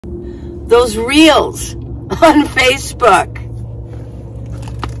those reels on Facebook.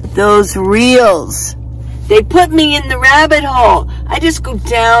 Those reels. They put me in the rabbit hole. I just go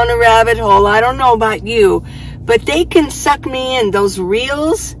down a rabbit hole. I don't know about you, but they can suck me in. Those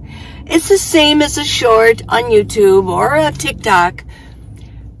reels, it's the same as a short on YouTube or a TikTok.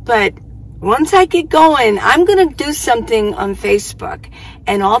 But once I get going, I'm going to do something on Facebook.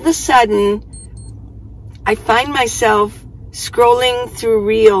 And all of a sudden, I find myself scrolling through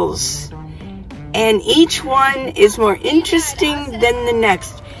reels. And each one is more interesting than the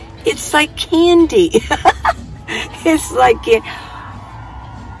next. It's like candy. It's like,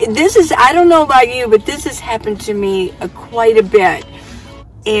 this is, I don't know about you, but this has happened to me quite a bit.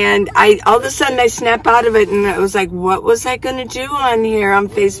 And all of a sudden I snap out of it and I was like, what was I going to do on here on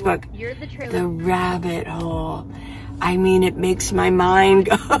Facebook? You're the rabbit hole. I mean, it makes my mind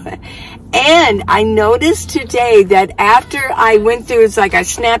go. And I noticed today that after I went through, it's like I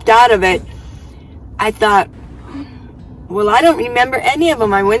snapped out of it. I thought, well, I don't remember any of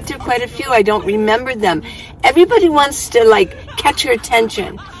them. I went through quite a few. I don't remember them. Everybody wants to, like, catch your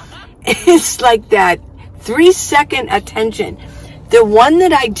attention. It's like that 3-second attention. The one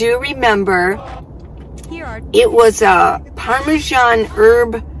that I do remember, it was a Parmesan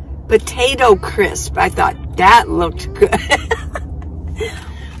herb potato crisp. I thought that looked good.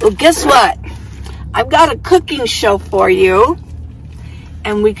 Well, guess what? I've got a cooking show for you.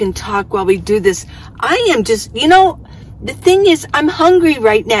 And we can talk while we do this. I am just, you know, the thing is, I'm hungry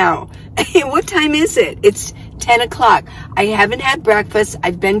right now. What time is it? It's 10 o'clock. I haven't had breakfast.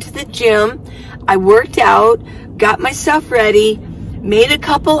 I've been to the gym. I worked out, got myself ready, made a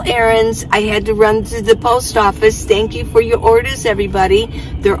couple errands. I had to run to the post office. Thank you for your orders, everybody.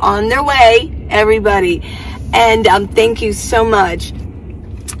 They're on their way, everybody. And thank you so much.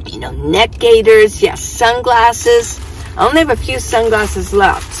 You know, neck gaiters, yes, sunglasses. I only have a few sunglasses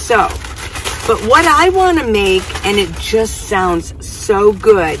left, so. But what I want to make, and it just sounds so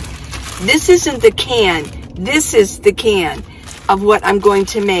good. This isn't the can. This is the can of what I'm going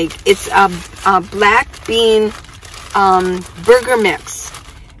to make. It's a black bean burger mix.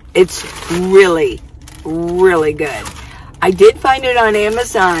 It's really, really good. I did find it on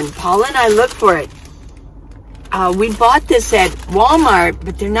Amazon. Paul and I looked for it. We bought this at Walmart,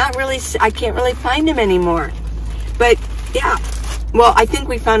 but they're not really, I can't really find them anymore. But yeah, well, I think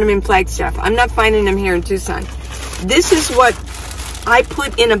we found them in Flagstaff. I'm not finding them here in Tucson. This is what I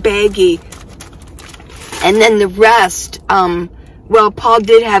put in a baggie. And then the rest, well, Paul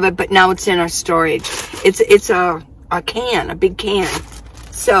did have it, but now it's in our storage. It's a can, a big can.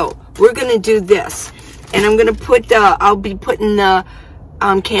 So we're going to do this. And I'm going to put I'll be putting the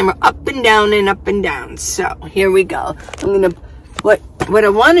camera up and down and up and down. So here we go. I'm going to, what I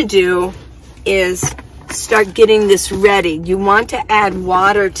want to do is start getting this ready. You want to add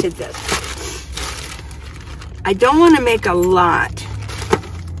water to this. I don't want to make a lot.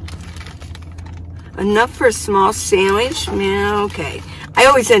 Enough for a small sandwich? Yeah, okay. I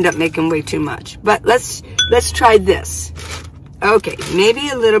always end up making way too much. But let's try this. Okay, maybe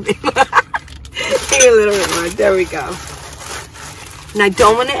a little bit more. Maybe a little bit more. There we go. And I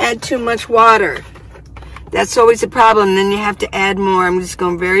don't want to add too much water. That's always a problem. Then you have to add more. I'm just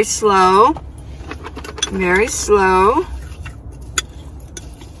going very slow. Very slow.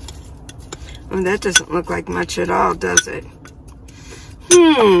 Oh, that doesn't look like much at all, does it?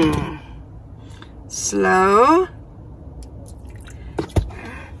 Slow.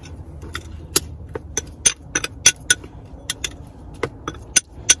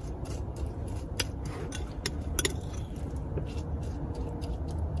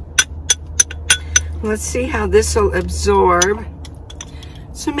 Let's see how this will absorb.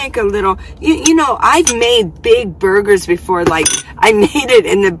 So make a little, you know, I've made big burgers before. Like, I made it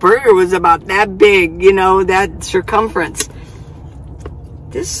and the burger was about that big, you know, that circumference.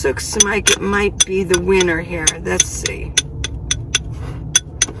 This looks like it might be the winner here. Let's see.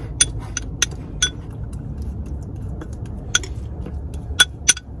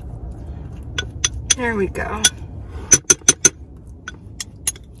 There we go.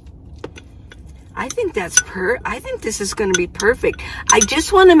 I think I think this is going to be perfect. I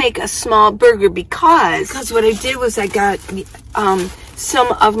just want to make a small burger because what I did was I got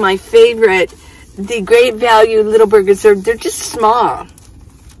some of my favorite, the Great Value little burgers. They're just small.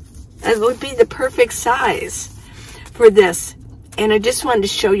 It would be the perfect size for this. And I just wanted to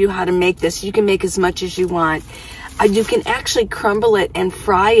show you how to make this. You can make as much as you want. You can actually crumble it and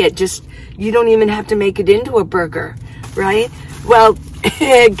fry it. Just, you don't even have to make it into a burger, right? Well,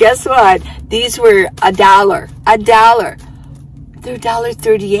 guess what? These were $1. They're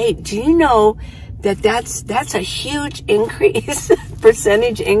 $1.38. Do you know that that's a huge increase?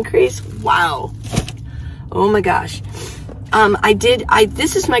 percentage increase. Wow. Oh my gosh.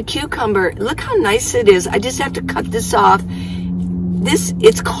 This is my cucumber. Look how nice it is. I just have to cut this off.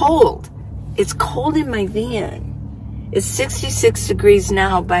 It's cold. It's cold in my van. It's 66 degrees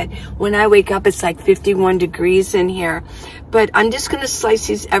now, but when I wake up, it's like 51 degrees in here. But I'm just going to slice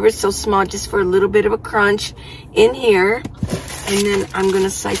these ever so small just for a little bit of a crunch in here. And then I'm going to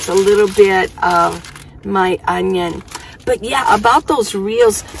slice a little bit of my onion. But yeah, about those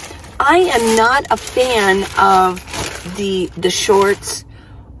reels, I am not a fan of the shorts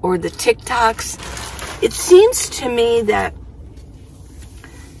or the TikToks. It seems to me that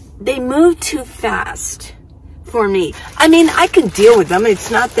they move too fast for me. I mean, I can deal with them. It's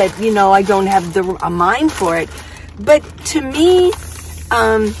not that, you know, I don't have a mind for it. But to me,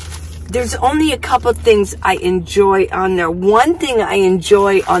 there's only a couple things I enjoy on there. One thing I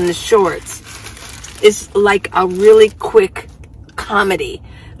enjoy on the shorts is like a really quick comedy.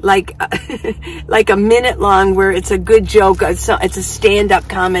 Like a minute long where it's a good joke. It's a stand-up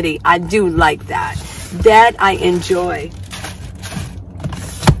comedy. I do like that. That I enjoy.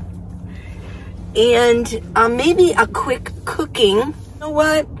 And maybe a quick cooking. You know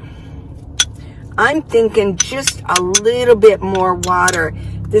what? I'm thinking just a little bit more water.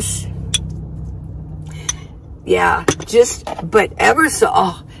 Yeah, but ever so,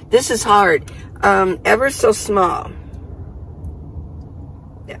 oh, this is hard. Ever so small.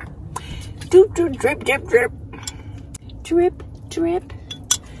 There. Drip, drip, drip, drip. Drip, drip.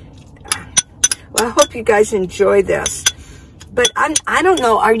 Well, I hope you guys enjoy this. But I don't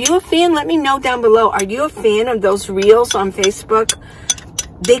know. Are you a fan? Let me know down below. Are you a fan of those reels on Facebook?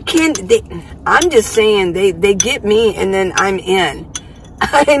 I'm just saying, they get me and then I'm in.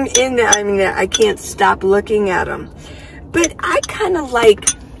 I'm in there. I can't stop looking at them. But I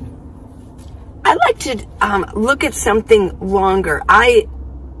like to look at something longer. I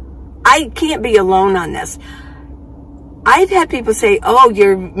can't be alone on this. I've had people say, oh,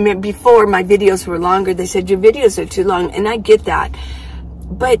 before my videos were longer, they said your videos are too long, and I get that.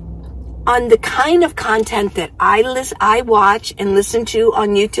 But on the kind of content that I watch and listen to on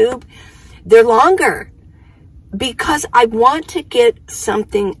YouTube, they're longer because I want to get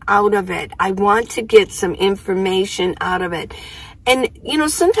something out of it. I want to get some information out of it. And, you know,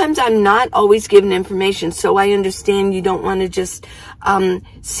 sometimes I'm not always given information, so I understand you don't want to just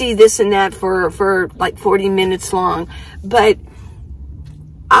see this and that for like 40 minutes long. But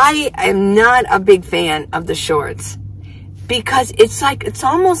I am not a big fan of the shorts because it's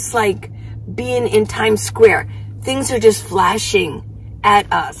almost like being in Times Square. Things are just flashing at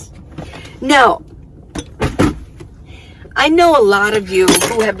us. Now, I know a lot of you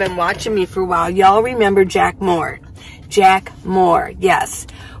who have been watching me for a while, y'all remember Jack Moore. Jack Moore, yes.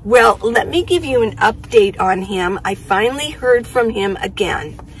 Well, let me give you an update on him. I finally heard from him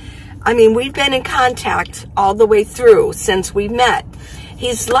again. I mean, we've been in contact all the way through since we met.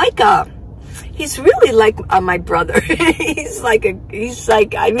 He's really like my brother. I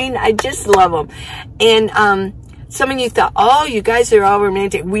mean, I just love him. And some of you thought, oh, you guys are all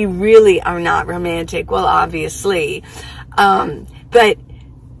romantic. We really are not romantic. Well, obviously. But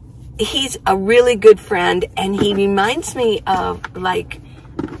he's a really good friend, and he reminds me of like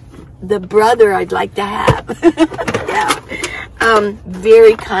the brother I'd like to have. Yeah.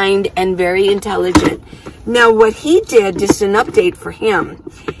 Very kind and very intelligent. Now, what he did, just an update for him,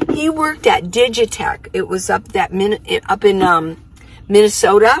 he worked at Digitech. It was up in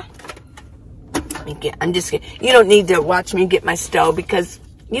Minnesota. You don't need to watch me get my stove because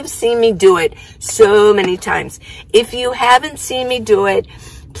you've seen me do it so many times. If you haven't seen me do it,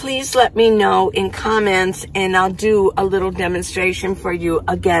 please let me know in comments, and I'll do a little demonstration for you.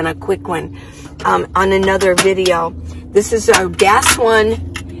 Again, a quick one on another video. This is our gas one.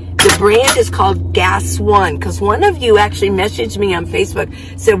 The brand is called Gas One because one of you actually messaged me on Facebook,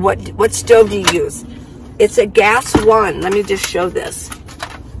 said, what stove do you use? It's a Gas One. Let me just show this.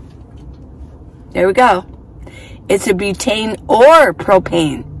 There we go. It's a butane or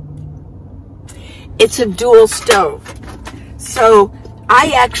propane. It's a dual stove. So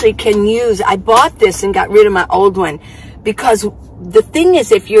I actually can I bought this and got rid of my old one because the thing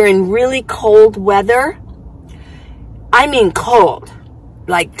is, if you're in really cold weather, I mean cold,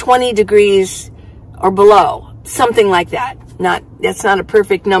 like 20 degrees or below, something like that. That's not a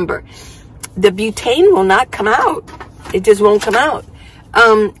perfect number. The butane will not come out. It just won't come out.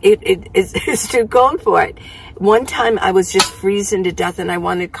 It's too cold for it. One time I was just freezing to death and I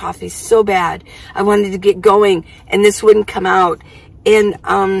wanted coffee so bad. I wanted to get going and this wouldn't come out. And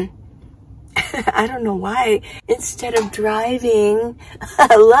I don't know why, instead of driving,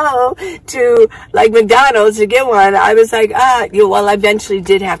 hello, to like McDonald's to get one, I was like, well, I eventually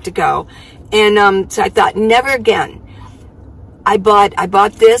did have to go. And so I thought, never again. I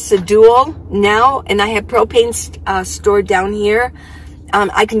bought this, a dual now, and I have propane stored down here.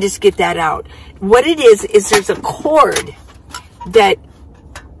 I can just get that out. What it is there's a cord that,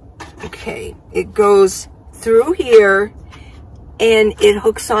 okay, it goes through here and it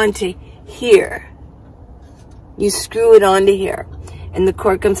hooks onto here. You screw it onto here and the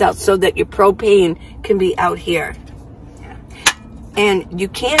cord comes out so that your propane can be out here. And you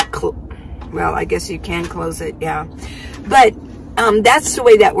can't, well, I guess you can close it, yeah. But that's the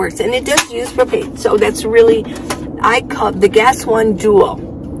way that works. And it does use propane. So that's really, I call the gas one dual,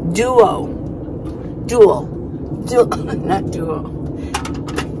 not duo.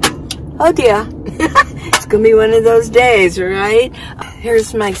 Oh dear. It's gonna be one of those days, right?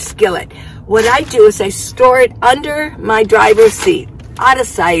 Here's my skillet. What I do is I store it under my driver's seat, out of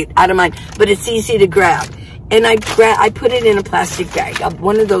sight, out of mind, but it's easy to grab. And I put it in a plastic bag,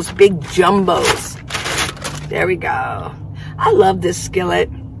 one of those big jumbos. There we go. I love this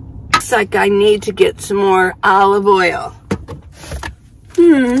skillet. Looks like I need to get some more olive oil.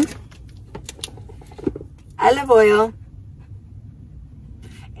 Olive oil.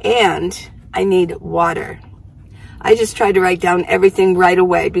 And I need water. I just try to write down everything right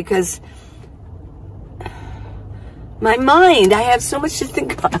away because my mind, I have so much to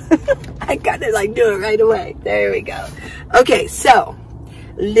think about. I gotta like do it right away. There we go. Okay, so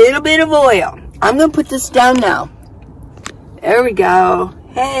a little bit of oil. I'm gonna put this down now. There we go.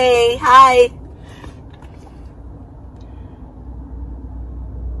 Hey, hi.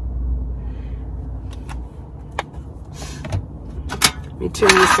 Let me turn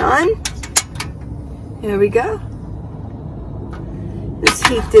this on. There we go. Let's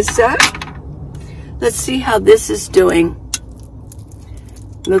heat this up. Let's see how this is doing.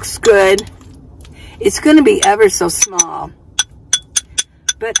 Looks good. It's going to be ever so small.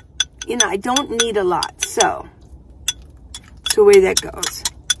 But, you know, I don't need a lot. So, that's the way that goes.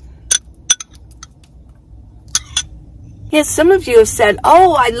 Yes, some of you have said,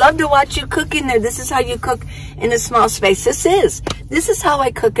 oh, I love to watch you cook in there. This is how you cook in a small space. This is how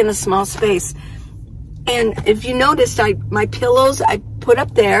I cook in a small space. And if you noticed, my pillows I put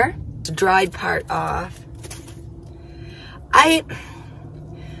up there, the dried part off. I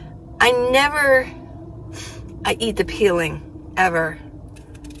eat the peeling ever.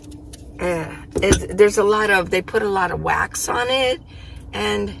 There's a lot of, they put a lot of wax on it,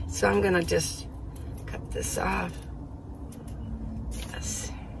 and so I'm gonna just cut this off.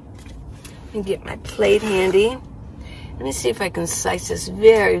 Yes. And get my plate handy. Let me see if I can slice this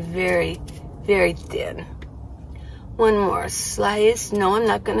very, very, very thin. One more slice. No, I'm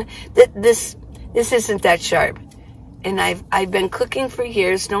not gonna. This isn't that sharp. And I've been cooking for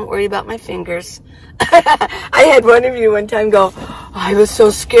years. Don't worry about my fingers. I had one of you one time go, oh, I was so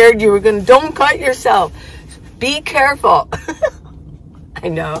scared you were gonna. Don't cut yourself. Be careful. I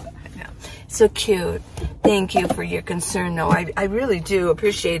know. So cute. Thank you for your concern, though. I really do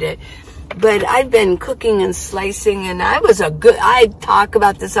appreciate it. But I've been cooking and slicing, and I talk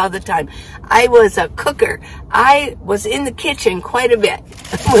about this all the time. I was a cooker. I was in the kitchen quite a bit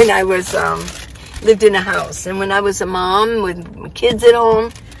when I was, lived in a house. And when I was a mom with my kids at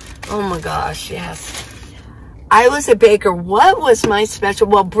home, oh my gosh, yes. I was a baker. What was my special?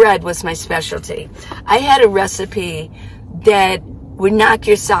 Well, bread was my specialty. I had a recipe that would knock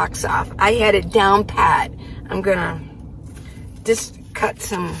your socks off. I had it down pat. I'm gonna just cut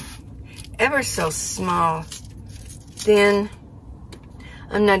some ever so small, thin.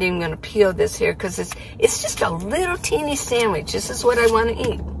 I'm not even gonna peel this here because it's just a little teeny sandwich. This is what I want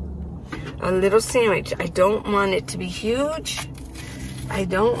to eat. A little sandwich. I don't want it to be huge. I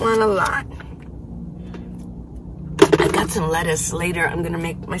don't want a lot. I got some lettuce later. I'm gonna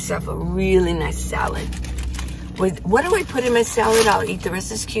make myself a really nice salad. With what do I put in my salad? I'll eat the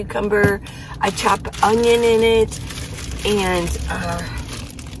rest of this cucumber. I chop onion in it, and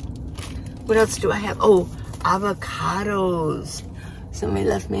what else do I have? Oh, avocados. Somebody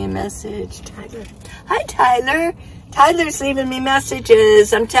left me a message. Tyler. Hi, Tyler. Tyler's leaving me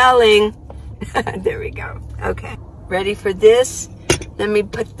messages. I'm telling. There we go. Okay. Ready for this? Let me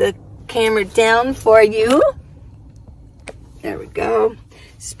put the camera down for you. There we go.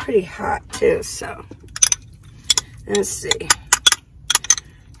 It's pretty hot, too, so. Let's see. There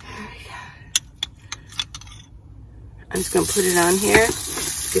we go. I'm just going to put it on here.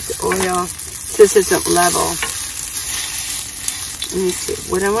 Get the oil. This isn't level. Let me see.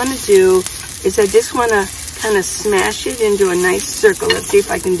 What I want to do is I just want to kind of smash it into a nice circle. Let's see if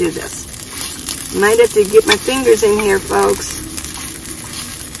I can do this. Might have to get my fingers in here, folks.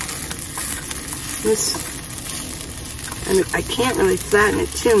 And I can't really flatten it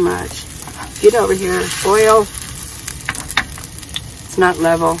too much. Get over here. Oil. It's not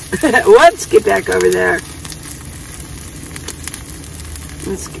level. Whoops, get back over there.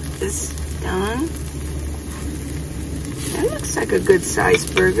 Let's get this done. That looks like a good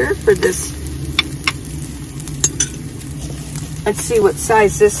sized burger for this. Let's see what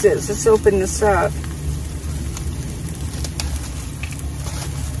size this is. Let's open this up.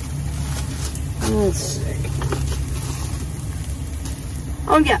 Let's see.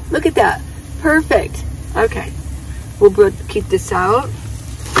 Oh yeah, look at that. Perfect. Okay. We'll keep this out.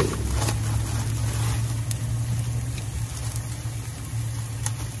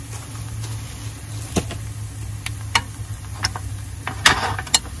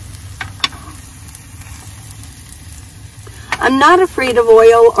 I'm not afraid of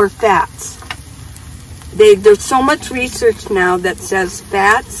oil or fats. There's so much research now that says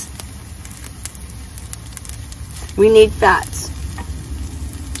fats. We need fats.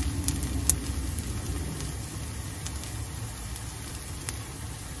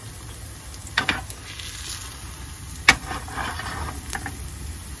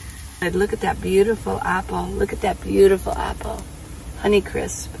 And look at that beautiful apple. Look at that beautiful apple. Honey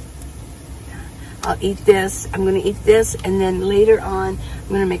crisp. I'll eat this. I'm going to eat this, and then later on, I'm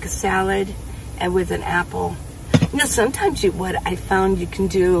going to make a salad and with an apple. You know, sometimes what I found you can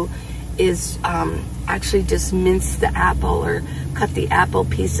do is actually just mince the apple or cut the apple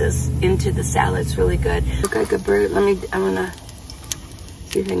pieces into the salad. It's really good. Look like a bird. I'm going to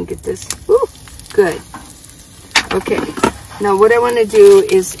see if I can get this. Ooh, good. Okay. Now what I want to do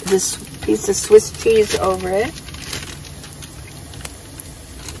is this piece of Swiss cheese over it.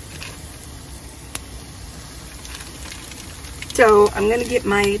 So I'm going to get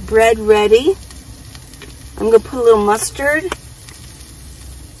my bread ready. I'm going to put a little mustard.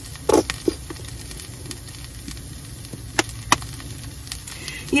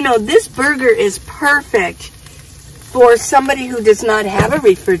 You know, this burger is perfect for somebody who does not have a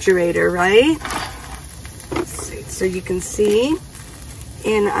refrigerator, right? So you can see.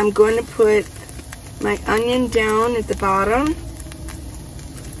 And I'm going to put my onion down at the bottom.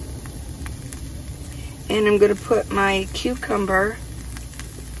 And I'm going to put my cucumber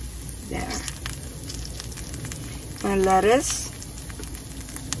there. My lettuce.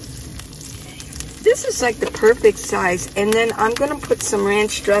 This is like the perfect size. And then I'm going to put some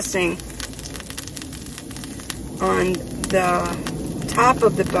ranch dressing on the top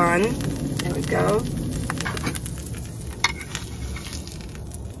of the bun. There we go.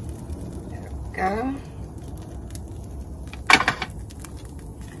 There we go.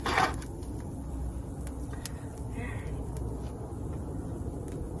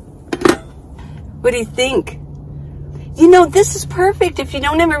 What do you think? You know, this is perfect if you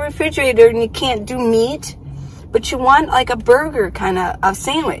don't have a refrigerator and you can't do meat, but you want like a burger kind of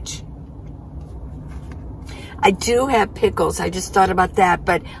sandwich. I do have pickles. I just thought about that,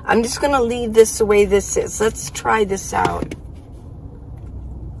 but I'm just going to leave this the way this is. Let's try this out.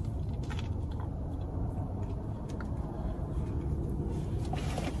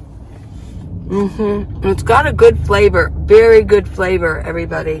 It's got a good flavor. Very good flavor,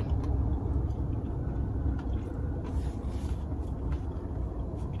 everybody.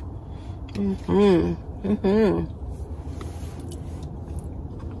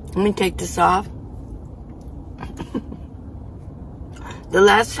 Let me take this off. The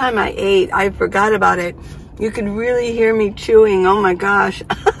last time I ate, I forgot about it. You could really hear me chewing. Oh my gosh.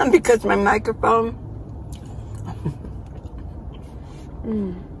 Because my microphone.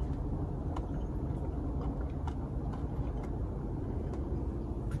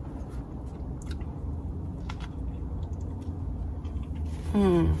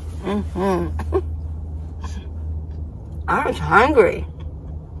 I was hungry.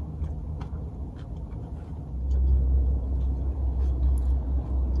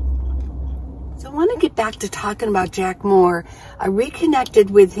 So I want to get back to talking about Jack Moore. I reconnected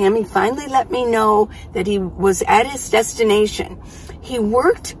with him. He finally let me know that he was at his destination. He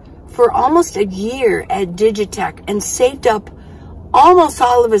worked for almost a year at Digitech and saved up almost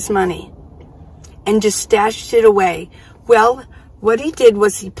all of his money and just stashed it away. Well, what he did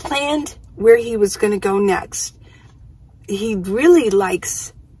was he planned where he was going to go next. He really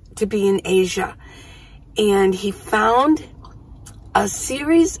likes to be in Asia. And he found a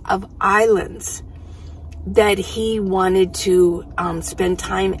series of islands that he wanted to spend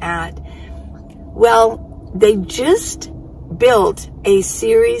time at. Well, they just built a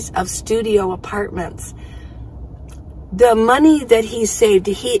series of studio apartments. The money that he saved,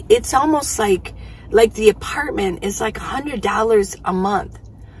 it's almost like Like the apartment is like $100 a month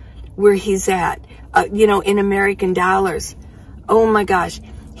where he's at, you know, in American dollars. Oh my gosh.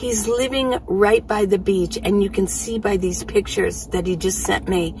 He's living right by the beach, and you can see by these pictures that he just sent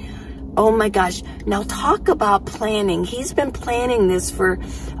me. Oh my gosh. Now talk about planning. He's been planning this for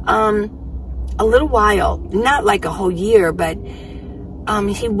a little while, not like a whole year, but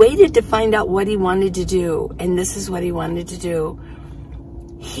he waited to find out what he wanted to do, and this is what he wanted to do.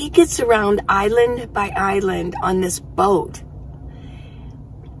 He gets around island by island on this boat.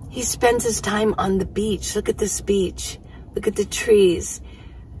 He spends his time on the beach. Look at this beach. Look at the trees.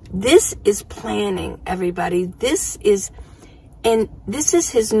 This is planning, everybody. This is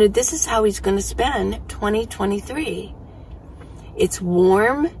his new, this is how he's going to spend 2023. It's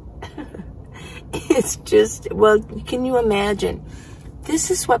warm. It's just, well, can you imagine? This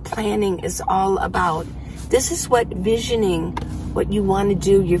is what planning is all about. This is what visioning, what you want to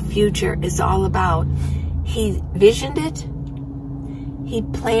do, your future is all about. He visioned it. He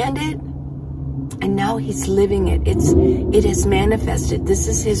planned it. And now he's living it. It has manifested. This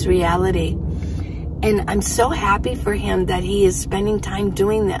is his reality. And I'm so happy for him that he is spending time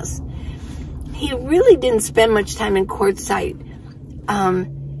doing this. He really didn't spend much time in Quartzsite.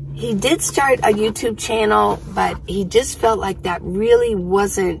 He did start a YouTube channel, but he just felt like that really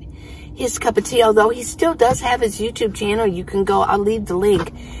wasn't his cup of tea. Although he still does have his YouTube channel. You can go, I'll leave the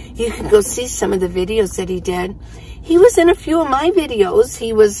link. You can go see some of the videos that he did. He was in a few of my videos.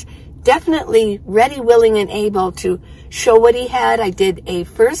 He was definitely ready, willing, and able to show what he had. I did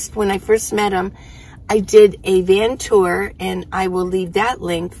when I first met him, I did a van tour, and I will leave that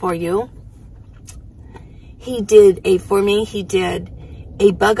link for you. He did a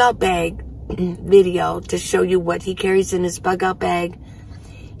bug out bag video to show you what he carries in his bug out bag.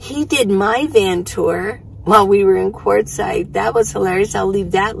 He did my van tour while we were in Quartzsite. That was hilarious. I'll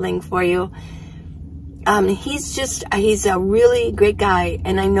leave that link for you. He's a really great guy,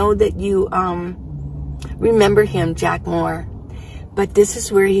 and I know that you remember him, Jack Moore. But this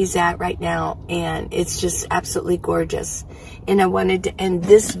is where he's at right now, and it's just absolutely gorgeous. And I wanted to end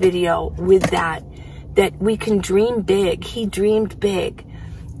this video with that we can dream big. He dreamed big,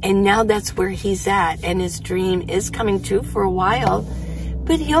 and now that's where he's at, and his dream is coming true for a while.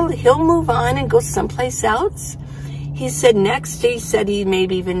 But he'll move on and go someplace else. He said he may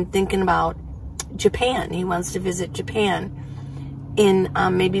be even thinking about Japan. He wants to visit Japan in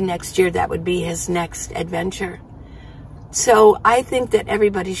maybe next year. That would be his next adventure. So I think that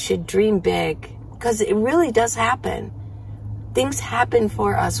everybody should dream big, because it really does happen. Things happen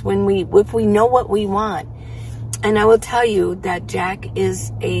for us if we know what we want. And I will tell you that Jack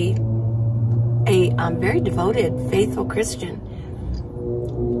is a very devoted, faithful Christian.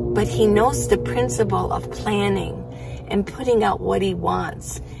 But he knows the principle of planning and putting out what he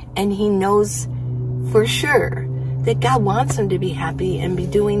wants. And he knows for sure that God wants him to be happy and be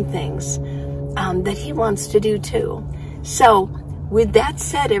doing things that he wants to do too. So with that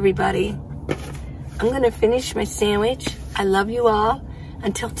said, everybody, I'm going to finish my sandwich. I love you all.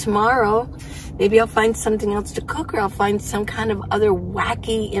 Until tomorrow, maybe I'll find something else to cook, or I'll find some kind of other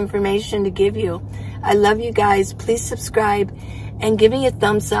wacky information to give you. I love you guys. Please subscribe and give me a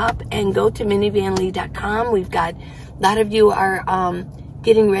thumbs up, and go to minivanlee.com. We've got, a lot of you are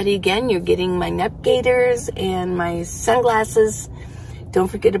getting ready again. You're getting my neck gaiters and my sunglasses. Don't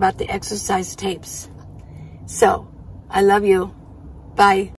forget about the exercise tapes. So, I love you. Bye.